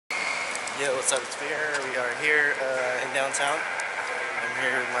Yo, what's up? It's Faber. We are here in downtown. I'm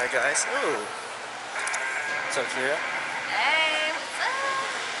here with my guys. Oh, what's up, Kira? Hey, what's up?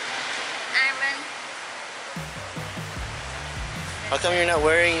 Iron. How come you're not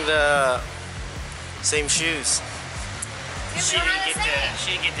wearing the same shoes? She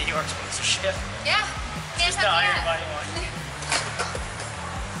didn't get the York sponsorship. Yeah. Just the IRONBUNNY one.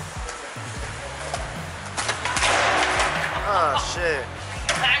 Oh shit.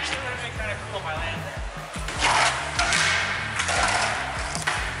 Actually, it would have been kind of cool if I landed there.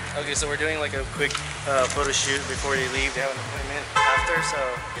 Okay, so we're doing like a quick photo shoot before they leave. They have an appointment after, so.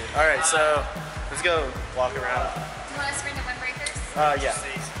 Alright, so let's go walk around. You want us to bring the windbreakers? Yeah.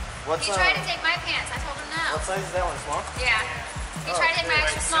 What's He tried to take my pants. I told him no. What size is that one? Small? Yeah. He tried to take my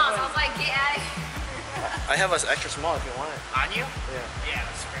extra small, so I was like, get out of here. I have an extra small if you want it. On you? Yeah. Yeah,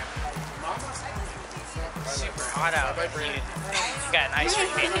 let's grab it. Super hot out, dude. You got an ice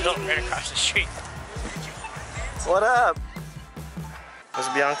cream man built right across the street. What up? What's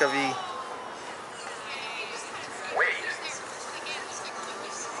Bianca V?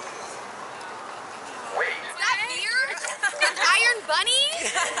 IRONBUNNY?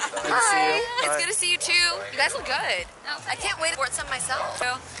 Hi. It's good to see you too. You guys look good. I can't wait to report some myself.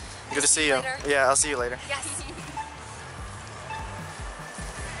 Good to see you. Yeah, I'll see you later. Yes.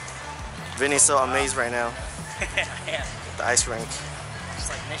 Vinny's so amazed right now. Yeah. The ice rink.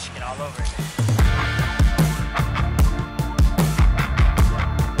 Just like Michigan all over it.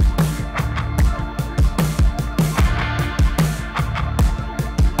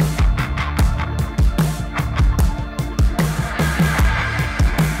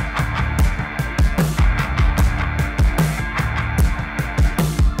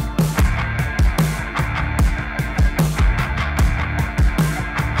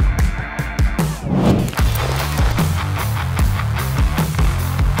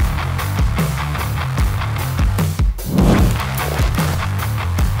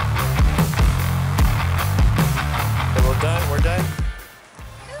 We're done.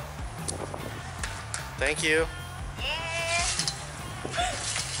 Thank you.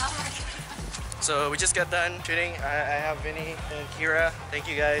 So we just got done shooting. I have Vinny and Kira. Thank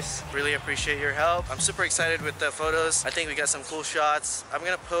you guys. Really appreciate your help. I'm super excited with the photos. I think we got some cool shots. I'm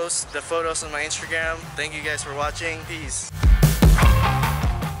gonna post the photos on my Instagram. Thank you guys for watching. Peace.